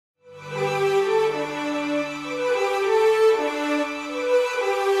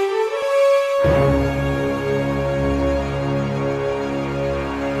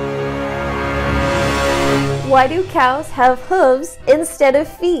Why do cows have hooves instead of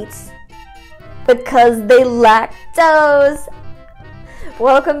feet? Because they lack toes.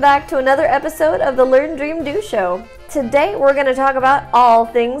 Welcome back to another episode of the Learn, Dream, Do Show. Today we're going to talk about all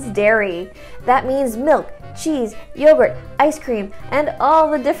things dairy. That means milk, cheese, yogurt, ice cream, and all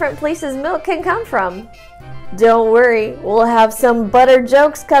the different places milk can come from. Don't worry, we'll have some butter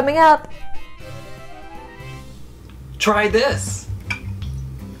jokes coming up. Try this.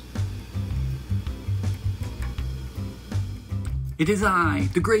 It is I,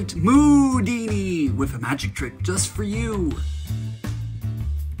 the great Moodini, with a magic trick just for you.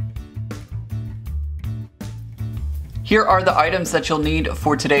 Here are the items that you'll need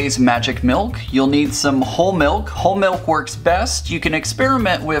for today's magic milk. You'll need some whole milk. Whole milk works best. You can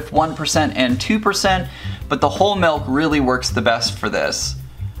experiment with 1% and 2%, but the whole milk really works the best for this.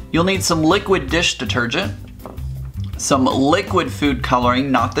 You'll need some liquid dish detergent, some liquid food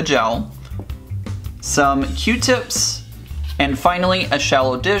coloring, not the gel, some Q-tips, and finally a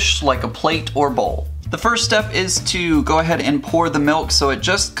shallow dish like a plate or bowl. The first step is to go ahead and pour the milk so it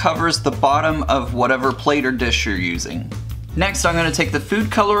just covers the bottom of whatever plate or dish you're using. Next, I'm going to take the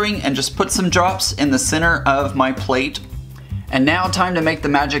food coloring and just put some drops in the center of my plate. And now time to make the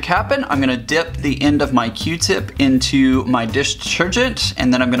magic happen. I'm going to dip the end of my Q-tip into my dish detergent,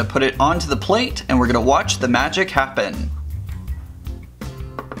 and then I'm going to put it onto the plate, and we're going to watch the magic happen.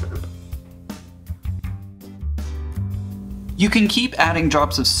 You can keep adding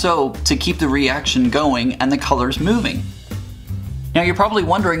drops of soap to keep the reaction going and the colors moving. Now you're probably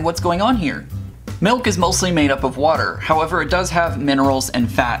wondering what's going on here. Milk is mostly made up of water, however it does have minerals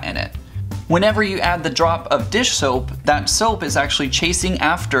and fat in it. Whenever you add the drop of dish soap, that soap is actually chasing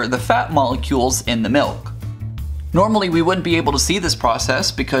after the fat molecules in the milk. Normally we wouldn't be able to see this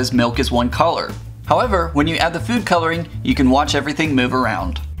process because milk is one color. However, when you add the food coloring, you can watch everything move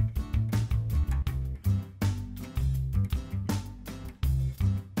around.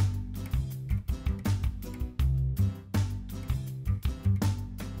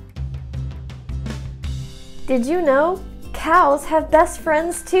 Did you know? Cows have best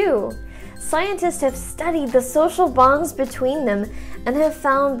friends too. Scientists have studied the social bonds between them and have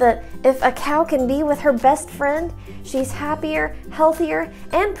found that if a cow can be with her best friend, she's happier, healthier,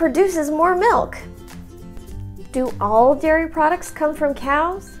 and produces more milk. Do all dairy products come from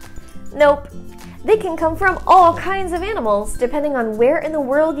cows? Nope. They can come from all kinds of animals, depending on where in the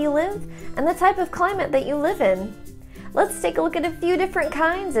world you live and the type of climate that you live in. Let's take a look at a few different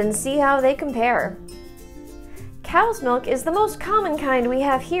kinds and see how they compare. Cow's milk is the most common kind we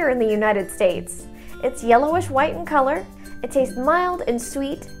have here in the United States. It's yellowish white in color, it tastes mild and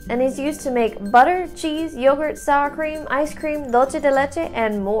sweet, and is used to make butter, cheese, yogurt, sour cream, ice cream, dulce de leche,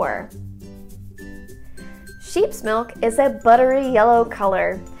 and more. Sheep's milk is a buttery yellow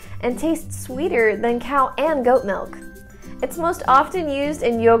color and tastes sweeter than cow and goat milk. It's most often used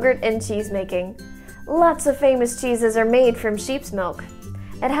in yogurt and cheese making. Lots of famous cheeses are made from sheep's milk.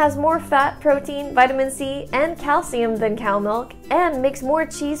 It has more fat, protein, vitamin C, and calcium than cow milk, and makes more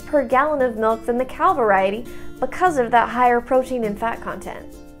cheese per gallon of milk than the cow variety because of that higher protein and fat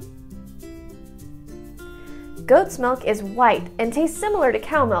content. Goat's milk is white and tastes similar to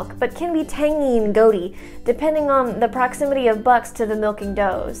cow milk, but can be tangy and goaty, depending on the proximity of bucks to the milking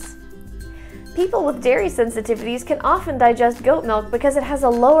does. People with dairy sensitivities can often digest goat milk because it has a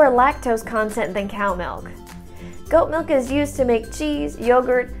lower lactose content than cow milk. Goat milk is used to make cheese,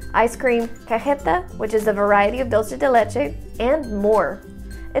 yogurt, ice cream, cajeta, which is a variety of dulce de leche, and more.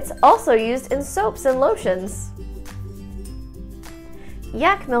 It's also used in soaps and lotions.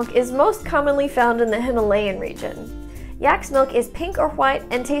 Yak milk is most commonly found in the Himalayan region. Yak's milk is pink or white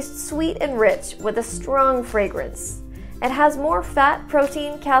and tastes sweet and rich with a strong fragrance. It has more fat,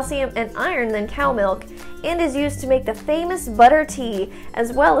 protein, calcium, and iron than cow milk and is used to make the famous butter tea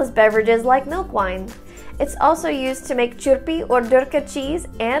as well as beverages like milk wine. It's also used to make churpi or durka cheese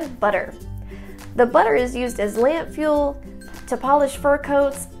and butter. The butter is used as lamp fuel, to polish fur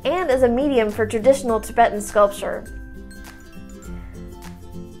coats, and as a medium for traditional Tibetan sculpture.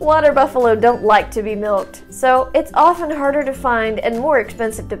 Water buffalo don't like to be milked, so it's often harder to find and more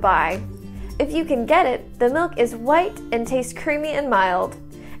expensive to buy. If you can get it, the milk is white and tastes creamy and mild.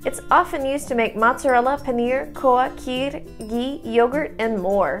 It's often used to make mozzarella, paneer, koa, kheer, ghee, yogurt, and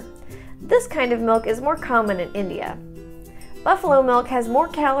more. This kind of milk is more common in India. Buffalo milk has more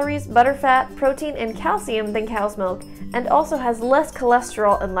calories, butterfat, protein, and calcium than cow's milk, and also has less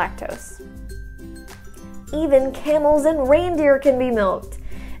cholesterol and lactose. Even camels and reindeer can be milked.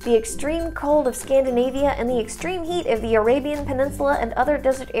 The extreme cold of Scandinavia and the extreme heat of the Arabian Peninsula and other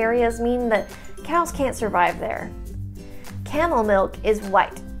desert areas mean that cows can't survive there. Camel milk is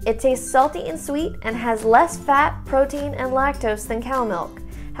white It tastes salty and sweet and has less fat, protein, and lactose than cow milk.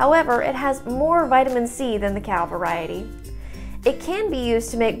 However, it has more vitamin C than the cow variety. It can be used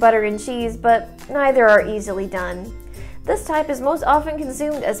to make butter and cheese, but neither are easily done. This type is most often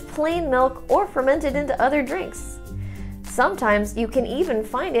consumed as plain milk or fermented into other drinks. Sometimes you can even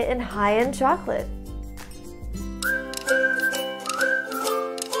find it in high-end chocolate.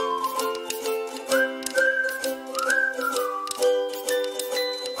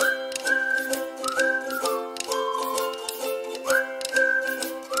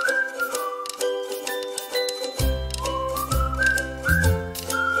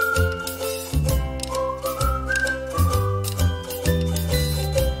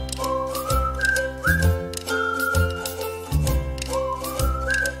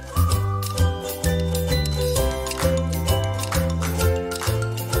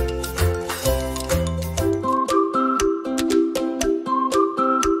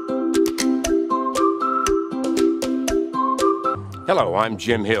 Hello, I'm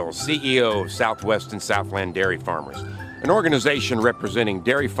Jim Hill, CEO of Southwest and Southland Dairy Farmers, an organization representing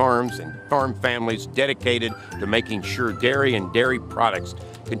dairy farms and farm families dedicated to making sure dairy and dairy products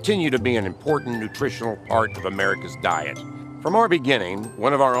continue to be an important nutritional part of America's diet. From our beginning,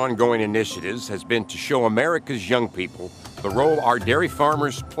 one of our ongoing initiatives has been to show America's young people the role our dairy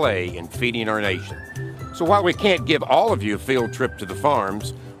farmers play in feeding our nation. So while we can't give all of you a field trip to the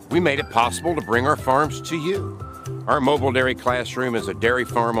farms, we made it possible to bring our farms to you. Our mobile dairy classroom is a dairy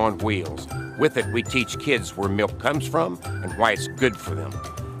farm on wheels. With it, we teach kids where milk comes from and why it's good for them,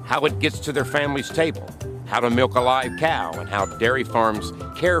 how it gets to their family's table, how to milk a live cow, and how dairy farms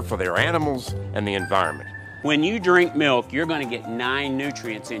care for their animals and the environment. When you drink milk, you're going to get 9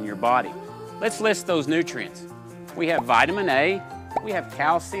 nutrients in your body. Let's list those nutrients. We have vitamin A, we have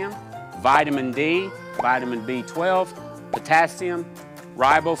calcium, vitamin D, vitamin B12, potassium,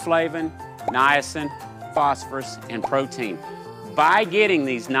 riboflavin, niacin, phosphorus, and protein. By getting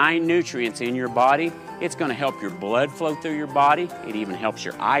these 9 nutrients in your body, it's going to help your blood flow through your body. It even helps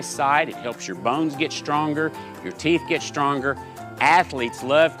your eyesight. It helps your bones get stronger, your teeth get stronger. Athletes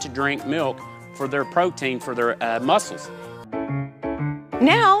love to drink milk for their protein, for their muscles.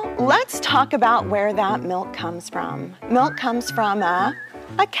 Now, let's talk about where that milk comes from. Milk comes from a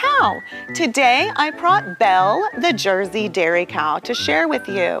cow. Today, I brought Belle, the Jersey dairy cow, to share with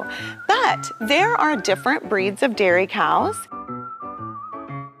you. But there are different breeds of dairy cows.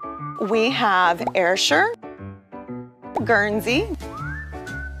 We have Ayrshire, Guernsey,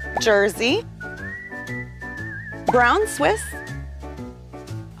 Jersey, Brown Swiss,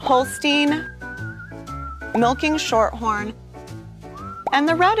 Holstein, Milking Shorthorn, and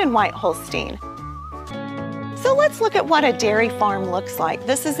the red and white Holstein. So let's look at what a dairy farm looks like.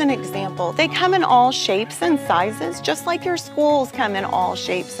 This is an example. They come in all shapes and sizes, just like your schools come in all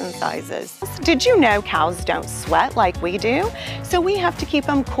shapes and sizes. Did you know cows don't sweat like we do? So we have to keep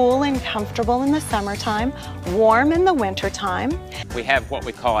them cool and comfortable in the summertime, warm in the wintertime. We have what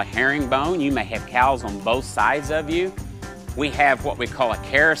we call a herringbone. You may have cows on both sides of you. We have what we call a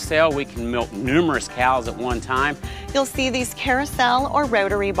carousel. We can milk numerous cows at one time. You'll see these carousel or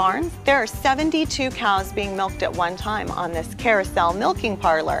rotary barns. There are 72 cows being milked at one time on this carousel milking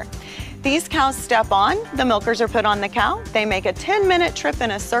parlor. These cows step on, the milkers are put on the cow. They make a 10-minute trip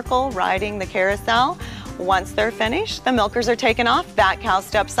in a circle riding the carousel. Once they're finished, the milkers are taken off, that cow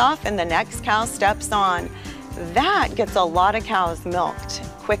steps off, and the next cow steps on. That gets a lot of cows milked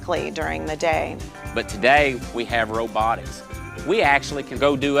quickly during the day. But today, we have robotics. We actually can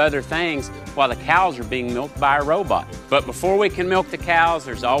go do other things while the cows are being milked by a robot. But before we can milk the cows,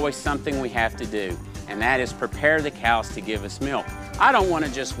 there's always something we have to do, and that is prepare the cows to give us milk. I don't want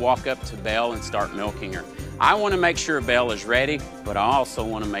to just walk up to Belle and start milking her. I want to make sure Belle is ready, but I also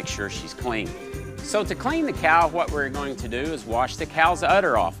want to make sure she's clean. So to clean the cow, what we're going to do is wash the cow's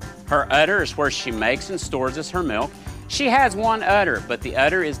udder off. Her udder is where she makes and stores us her milk. She has one udder, but the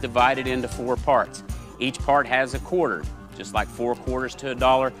udder is divided into 4 parts. Each part has a quarter, just like 4 quarters to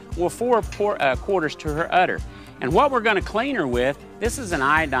 $1. Well, 4 quarters to her udder. And what we're going to clean her with, this is an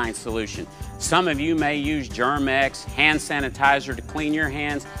iodine solution. Some of you may use Germ-X, hand sanitizer to clean your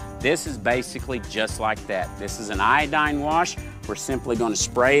hands. This is basically just like that. This is an iodine wash. We're simply going to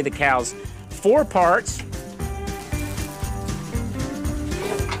spray the cow's 4 parts.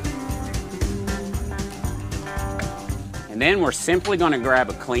 And then we're simply going to grab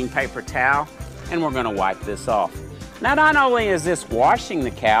a clean paper towel and we're going to wipe this off. Now, not only is this washing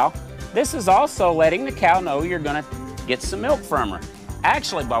the cow, this is also letting the cow know you're going to get some milk from her.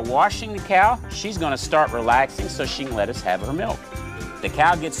 Actually, by washing the cow, she's going to start relaxing so she can let us have her milk. If the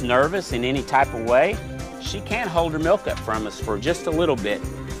cow gets nervous in any type of way, she can't hold her milk up from us for just a little bit.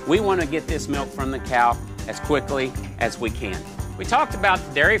 We want to get this milk from the cow as quickly as we can. We talked about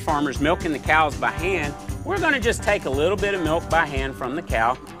the dairy farmers milking the cows by hand. We're going to just take a little bit of milk by hand from the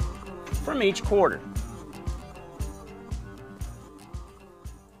cow from each quarter.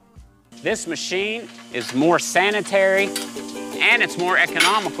 This machine is more sanitary and it's more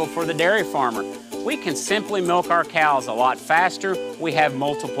economical for the dairy farmer. We can simply milk our cows a lot faster. We have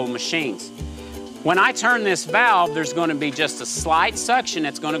multiple machines. When I turn this valve, there's going to be just a slight suction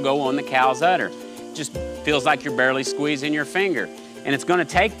that's going to go on the cow's udder. Just feels like you're barely squeezing your finger. And it's going to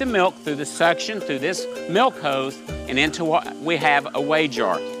take the milk through the suction, through this milk hose, and into what we have a weigh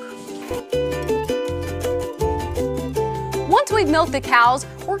jar. Once we've milked the cows,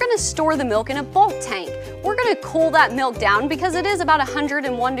 we're going to store the milk in a bulk tank. We're going to cool that milk down because it is about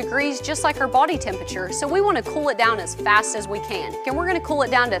 101 degrees, just like our body temperature. So we want to cool it down as fast as we can. And we're going to cool it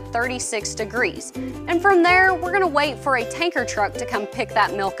down to 36 degrees. And from there, we're going to wait for a tanker truck to come pick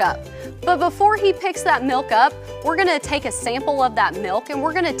that milk up. But before he picks that milk up, we're going to take a sample of that milk and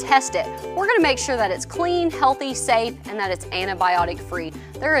we're going to test it. We're going to make sure that it's clean, healthy, safe, and that it's antibiotic free.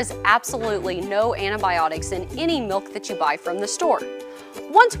 There is absolutely no antibiotics in any milk that you buy from the store.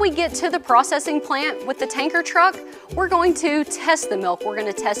 Once we get to the processing plant with the tanker truck, we're going to test the milk. We're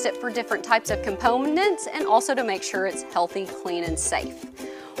going to test it for different types of components and also to make sure it's healthy, clean, and safe.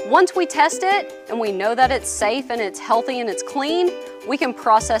 Once we test it and we know that it's safe and it's healthy and it's clean, we can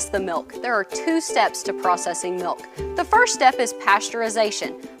process the milk. There are 2 steps to processing milk. The first step is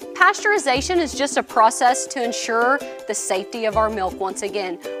pasteurization. Pasteurization is just a process to ensure the safety of our milk once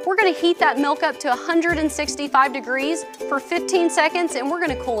again. We're going to heat that milk up to 165 degrees for 15 seconds and we're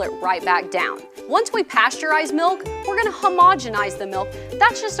going to cool it right back down. Once we pasteurize milk, we're going to homogenize the milk.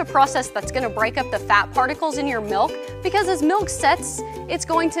 That's just a process that's going to break up the fat particles in your milk because as milk sets, it's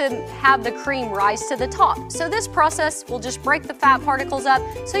going to have the cream rise to the top. So this process will just break the fat particles up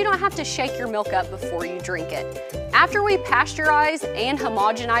so you don't have to shake your milk up before you drink it. After we pasteurize and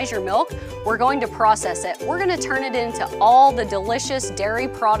homogenize your milk, we're going to process it. We're going to turn it into all the delicious dairy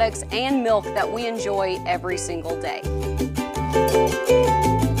products and milk that we enjoy every single day.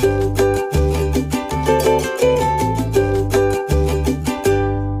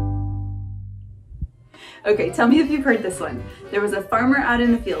 Okay, tell me if you've heard this one. There was a farmer out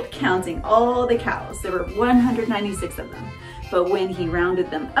in the field counting all the cows. There were 196 of them. But when he rounded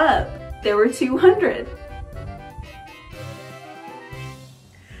them up, there were 200.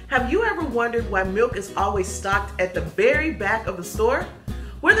 Have you ever wondered why milk is always stocked at the very back of the store?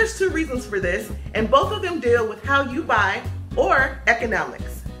 Well, there's 2 reasons for this, and both of them deal with how you buy or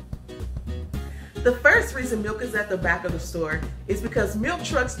economics. The first reason milk is at the back of the store is because milk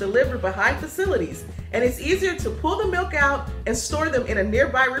trucks deliver behind facilities, and it's easier to pull the milk out and store them in a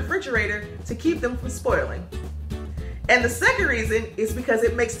nearby refrigerator to keep them from spoiling. And the second reason is because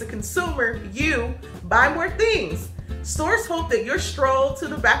it makes the consumer, you, buy more things. Stores hope that your stroll to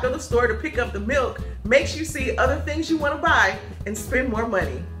the back of the store to pick up the milk makes you see other things you want to buy and spend more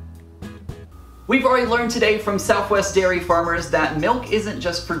money. We've already learned today from Southwest dairy farmers that milk isn't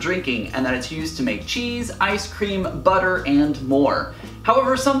just for drinking and that it's used to make cheese, ice cream, butter, and more.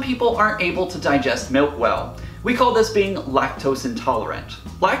 However, some people aren't able to digest milk well. We call this being lactose intolerant.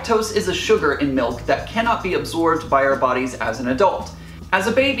 Lactose is a sugar in milk that cannot be absorbed by our bodies as an adult. As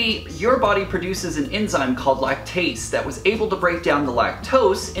a baby, your body produces an enzyme called lactase that was able to break down the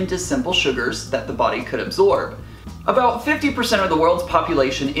lactose into simple sugars that the body could absorb. About 50% of the world's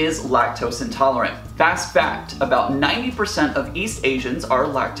population is lactose intolerant. Fast fact, about 90% of East Asians are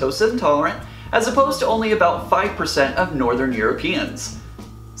lactose intolerant, as opposed to only about 5% of Northern Europeans.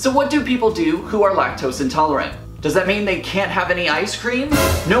 So what do people do who are lactose intolerant? Does that mean they can't have any ice cream?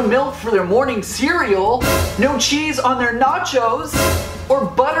 No milk for their morning cereal? No cheese on their nachos? Or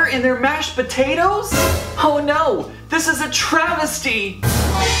butter in their mashed potatoes? Oh no, this is a travesty!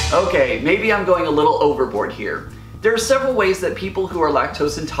 Okay, maybe I'm going a little overboard here. There are several ways that people who are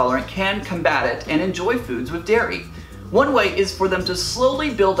lactose intolerant can combat it and enjoy foods with dairy. One way is for them to slowly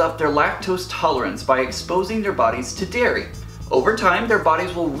build up their lactose tolerance by exposing their bodies to dairy. Over time, their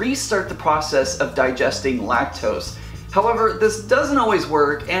bodies will restart the process of digesting lactose. However, this doesn't always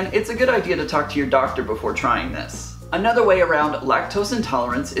work, and it's a good idea to talk to your doctor before trying this. Another way around lactose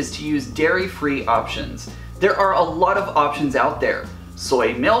intolerance is to use dairy-free options. There are a lot of options out there.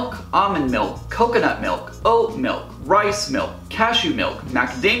 Soy milk, almond milk, coconut milk, oat milk, rice milk, cashew milk,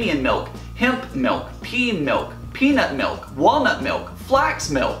 macadamia milk, hemp milk, pea milk, peanut milk, walnut milk, flax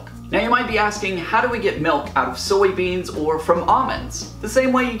milk. Now you might be asking, how do we get milk out of soybeans or from almonds? The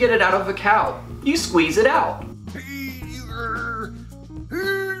same way you get it out of a cow. You squeeze it out.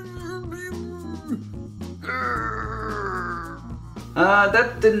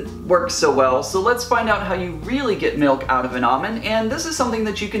 That didn't work so well, so let's find out how you really get milk out of an almond, and this is something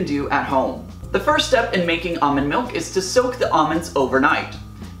that you can do at home. The first step in making almond milk is to soak the almonds overnight.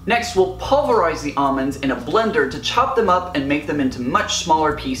 Next, we'll pulverize the almonds in a blender to chop them up and make them into much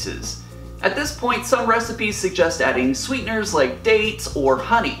smaller pieces. At this point, some recipes suggest adding sweeteners like dates or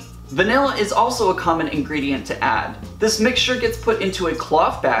honey. Vanilla is also a common ingredient to add. This mixture gets put into a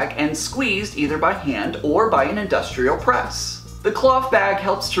cloth bag and squeezed either by hand or by an industrial press. The cloth bag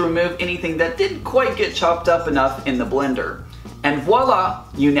helps to remove anything that didn't quite get chopped up enough in the blender. And voila,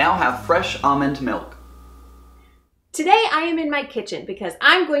 you now have fresh almond milk. Today I am in my kitchen because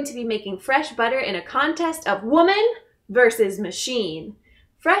I'm going to be making fresh butter in a contest of woman versus machine.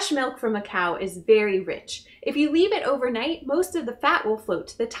 Fresh milk from a cow is very rich. If you leave it overnight, most of the fat will float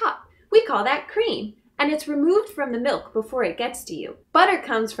to the top. We call that cream, and it's removed from the milk before it gets to you. Butter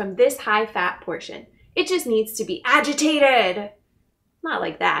comes from this high fat portion. It just needs to be agitated. Not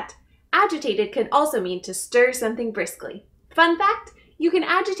like that. Agitated could also mean to stir something briskly. Fun fact, you can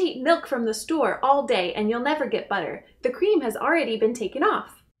agitate milk from the store all day and you'll never get butter. The cream has already been taken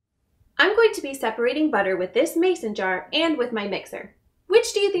off. I'm going to be separating butter with this mason jar and with my mixer.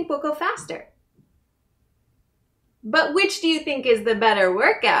 Which do you think will go faster? But which do you think is the better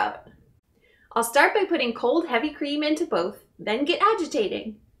workout? I'll start by putting cold, heavy cream into both, then get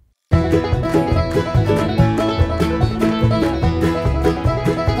agitating.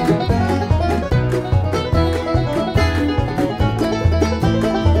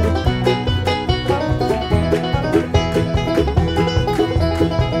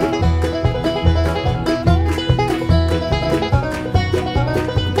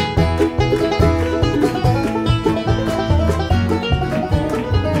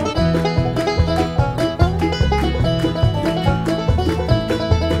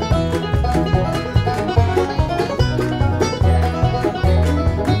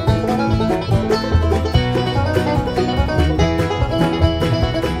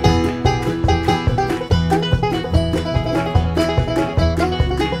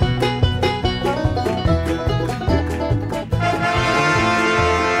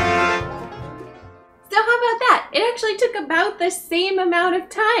 Took about the same amount of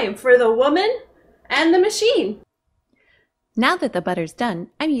time for the woman and the machine. Now that the butter's done,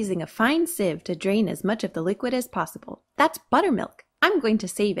 I'm using a fine sieve to drain as much of the liquid as possible. That's buttermilk. I'm going to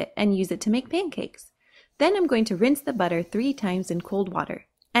save it and use it to make pancakes. Then I'm going to rinse the butter 3 times in cold water.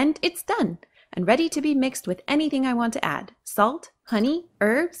 And it's done and ready to be mixed with anything I want to add. Salt, honey,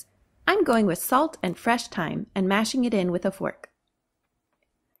 herbs. I'm going with salt and fresh thyme and mashing it in with a fork.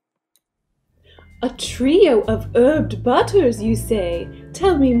 A trio of herbed butters, you say?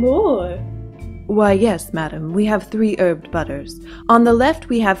 Tell me more. Why, yes, madam. We have 3 herbed butters. On the left,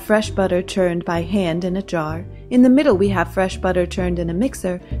 we have fresh butter churned by hand in a jar. In the middle, we have fresh butter churned in a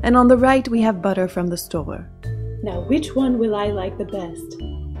mixer. And on the right, we have butter from the store. Now, which one will I like the best?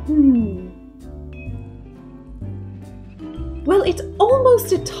 Well, it's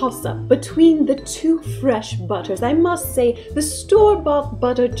almost a toss-up between the 2 fresh butters. I must say, the store-bought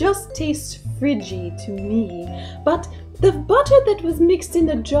butter just tastes fridgy to me. But the butter that was mixed in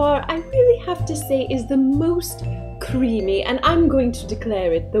the jar, I really have to say, is the most creamy, and I'm going to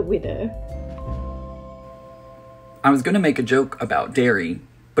declare it the winner. I was going to make a joke about dairy,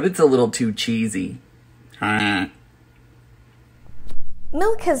 but it's a little too cheesy.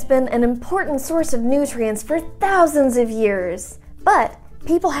 Milk has been an important source of nutrients for thousands of years, but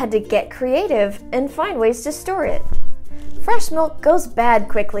people had to get creative and find ways to store it. Fresh milk goes bad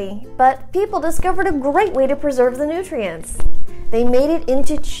quickly, but people discovered a great way to preserve the nutrients. They made it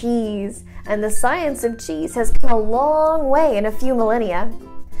into cheese, and the science of cheese has come a long way in a few millennia.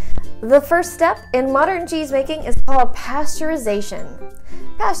 The first step in modern cheesemaking is called pasteurization.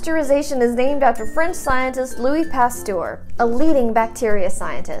 Pasteurization is named after French scientist Louis Pasteur, a leading bacteria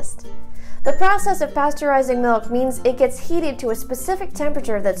scientist. The process of pasteurizing milk means it gets heated to a specific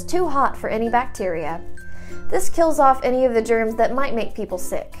temperature that's too hot for any bacteria. This kills off any of the germs that might make people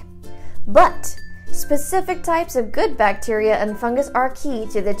sick. But specific types of good bacteria and fungus are key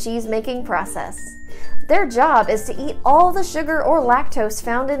to the cheese-making process. Their job is to eat all the sugar or lactose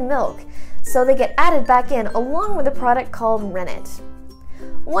found in milk, so they get added back in along with a product called rennet.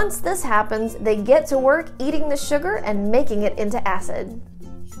 Once this happens, they get to work eating the sugar and making it into acid.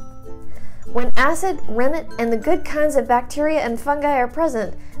 When acid, rennet, and the good kinds of bacteria and fungi are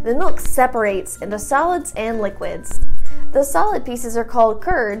present, the milk separates into solids and liquids. The solid pieces are called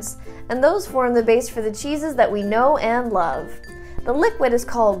curds, and those form the base for the cheeses that we know and love. The liquid is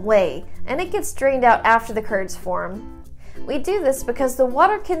called whey, and it gets drained out after the curds form. We do this because the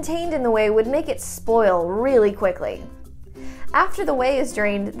water contained in the whey would make it spoil really quickly. After the whey is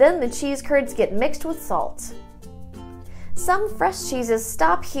drained, then the cheese curds get mixed with salt. Some fresh cheeses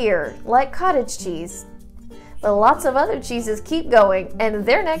stop here, like cottage cheese. But lots of other cheeses keep going, and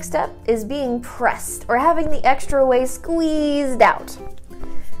their next step is being pressed, or having the extra whey squeezed out.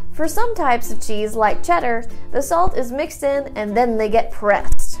 For some types of cheese, like cheddar, the salt is mixed in and then they get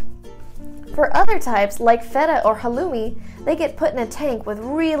pressed. For other types, like feta or halloumi, they get put in a tank with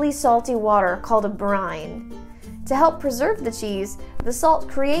really salty water called a brine. To help preserve the cheese, the salt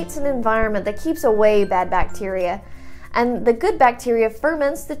creates an environment that keeps away bad bacteria, and the good bacteria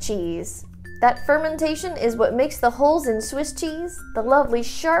ferments the cheese. That fermentation is what makes the holes in Swiss cheese, the lovely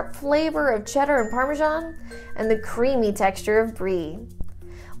sharp flavor of cheddar and Parmesan, and the creamy texture of brie.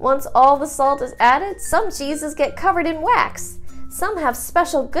 Once all the salt is added, some cheeses get covered in wax. Some have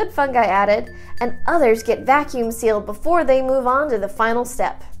special good fungi added, and others get vacuum sealed before they move on to the final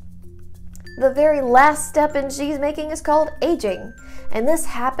step. The very last step in cheese making is called aging, and this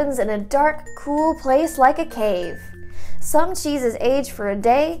happens in a dark, cool place like a cave. Some cheeses age for a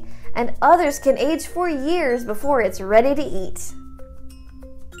day, and others can age for years before it's ready to eat.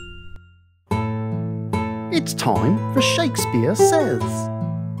 It's time for Shakespeare Says.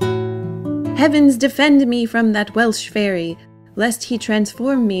 Heavens defend me from that Welsh fairy, lest he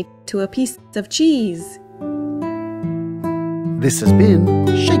transform me to a piece of cheese. This has been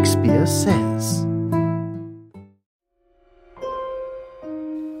Shakespeare Says.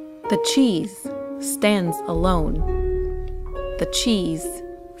 The cheese stands alone. The cheese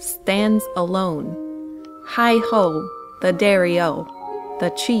stands alone. Hi-ho, the dairy-o.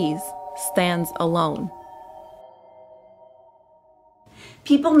 The cheese stands alone.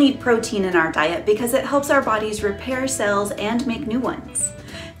 People need protein in our diet because it helps our bodies repair cells and make new ones.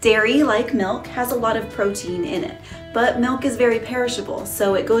 Dairy, like milk, has a lot of protein in it, but milk is very perishable,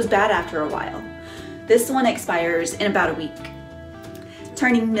 so it goes bad after a while. This one expires in about a week.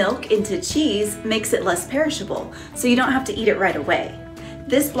 Turning milk into cheese makes it less perishable, so you don't have to eat it right away.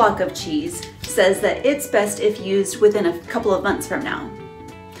 This block of cheese says that it's best if used within a couple of months from now.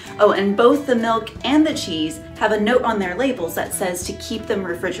 Oh, and both the milk and the cheese have a note on their labels that says to keep them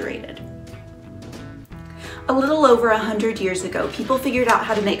refrigerated. A little over 100 years ago, people figured out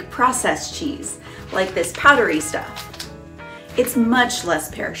how to make processed cheese, like this powdery stuff. It's much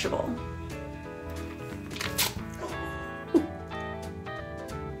less perishable.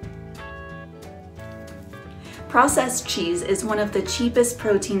 Processed cheese is one of the cheapest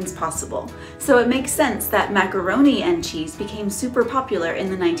proteins possible, so it makes sense that macaroni and cheese became super popular in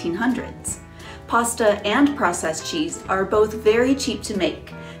the 1900s. Pasta and processed cheese are both very cheap to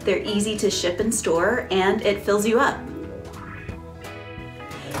make. They're easy to ship and store, and it fills you up.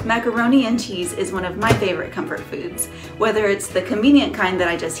 Macaroni and cheese is one of my favorite comfort foods, whether it's the convenient kind that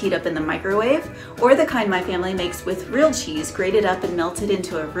I just heat up in the microwave, or the kind my family makes with real cheese grated up and melted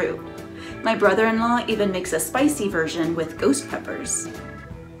into a roux. My brother-in-law even makes a spicy version with ghost peppers.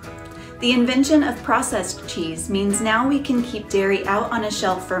 The invention of processed cheese means now we can keep dairy out on a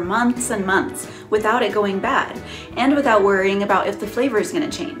shelf for months and months without it going bad, and without worrying about if the flavor is going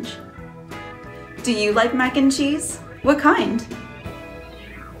to change. Do you like mac and cheese? What kind?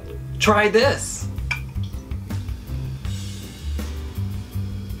 Try this.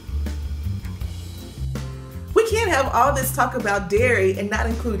 We can't have all this talk about dairy and not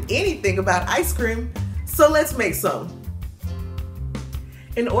include anything about ice cream, so let's make some.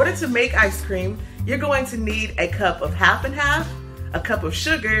 In order to make ice cream, you're going to need a cup of half and half, a cup of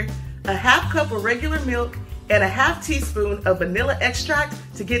sugar, a half cup of regular milk, and a half teaspoon of vanilla extract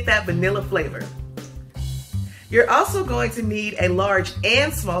to get that vanilla flavor. You're also going to need a large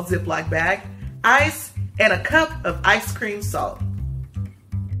and small Ziploc bag, ice, and a cup of ice cream salt.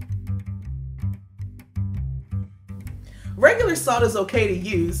 Regular salt is okay to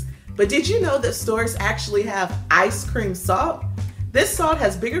use, but did you know that stores actually have ice cream salt? This salt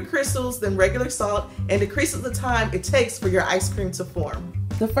has bigger crystals than regular salt and decreases the time it takes for your ice cream to form.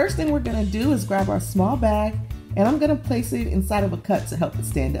 The first thing we're going to do is grab our small bag, and I'm going to place it inside of a cup to help it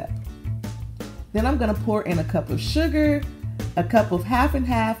stand up. Then I'm going to pour in a cup of sugar, a cup of half and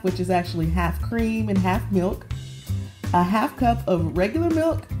half, which is actually half cream and half milk, a half cup of regular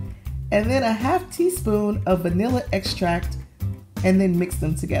milk, and then a half teaspoon of vanilla extract, and then mix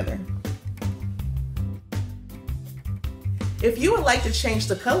them together. If you would like to change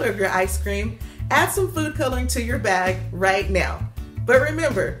the color of your ice cream, add some food coloring to your bag right now. But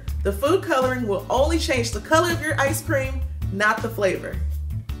remember, the food coloring will only change the color of your ice cream, not the flavor.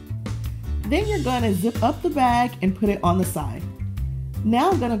 Then you're going to zip up the bag and put it on the side. Now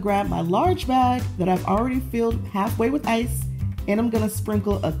I'm going to grab my large bag that I've already filled halfway with ice, and I'm going to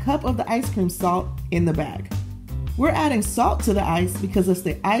sprinkle a cup of the ice cream salt in the bag. We're adding salt to the ice because as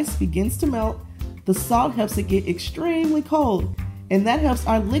the ice begins to melt, the salt helps it get extremely cold, and that helps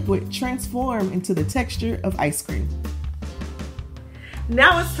our liquid transform into the texture of ice cream.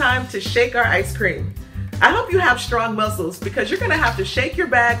 Now it's time to shake our ice cream. I hope you have strong muscles because you're gonna have to shake your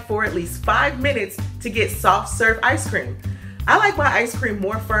bag for at least 5 minutes to get soft serve ice cream. I like my ice cream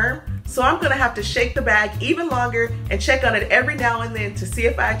more firm, so I'm gonna have to shake the bag even longer and check on it every now and then to see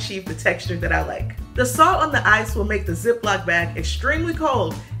if I achieve the texture that I like. The salt on the ice will make the Ziploc bag extremely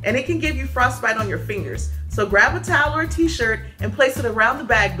cold and it can give you frostbite on your fingers. So grab a towel or a t-shirt and place it around the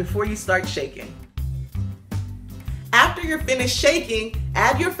bag before you start shaking. After you're finished shaking,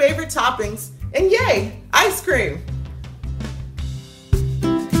 add your favorite toppings and yay, ice cream!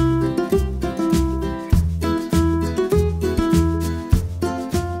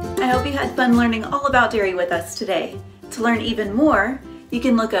 I hope you had fun learning all about dairy with us today. To learn even more, you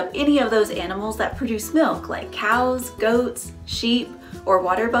can look up any of those animals that produce milk, like cows, goats, sheep, or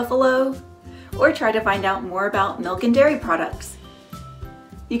water buffalo, or try to find out more about milk and dairy products.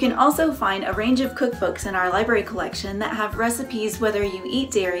 You can also find a range of cookbooks in our library collection that have recipes whether you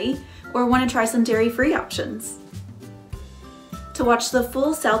eat dairy or want to try some dairy-free options. To watch the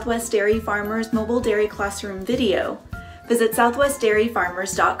full Southwest Dairy Farmers Mobile Dairy Classroom video, visit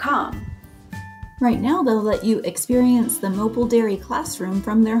southwestdairyfarmers.com. Right now they'll let you experience the Mobile Dairy Classroom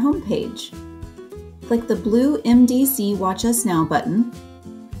from their homepage. Click the blue MDC Watch Us Now button,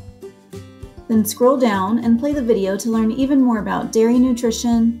 then scroll down and play the video to learn even more about dairy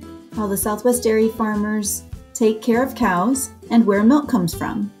nutrition, how the Southwest Dairy Farmers take care of cows, and where milk comes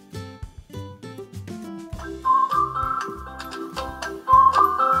from.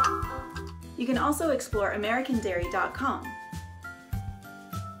 You can also explore AmericanDairy.com.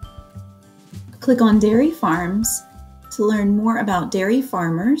 Click on Dairy Farms to learn more about dairy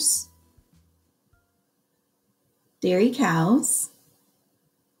farmers, dairy cows,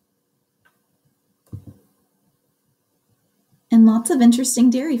 and lots of interesting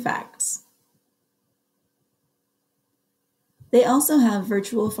dairy facts. They also have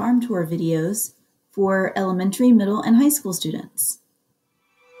virtual farm tour videos for elementary, middle, and high school students.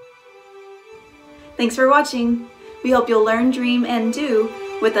 Thanks for watching. We hope you'll learn, dream, and do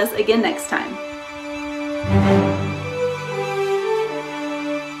with us again next time.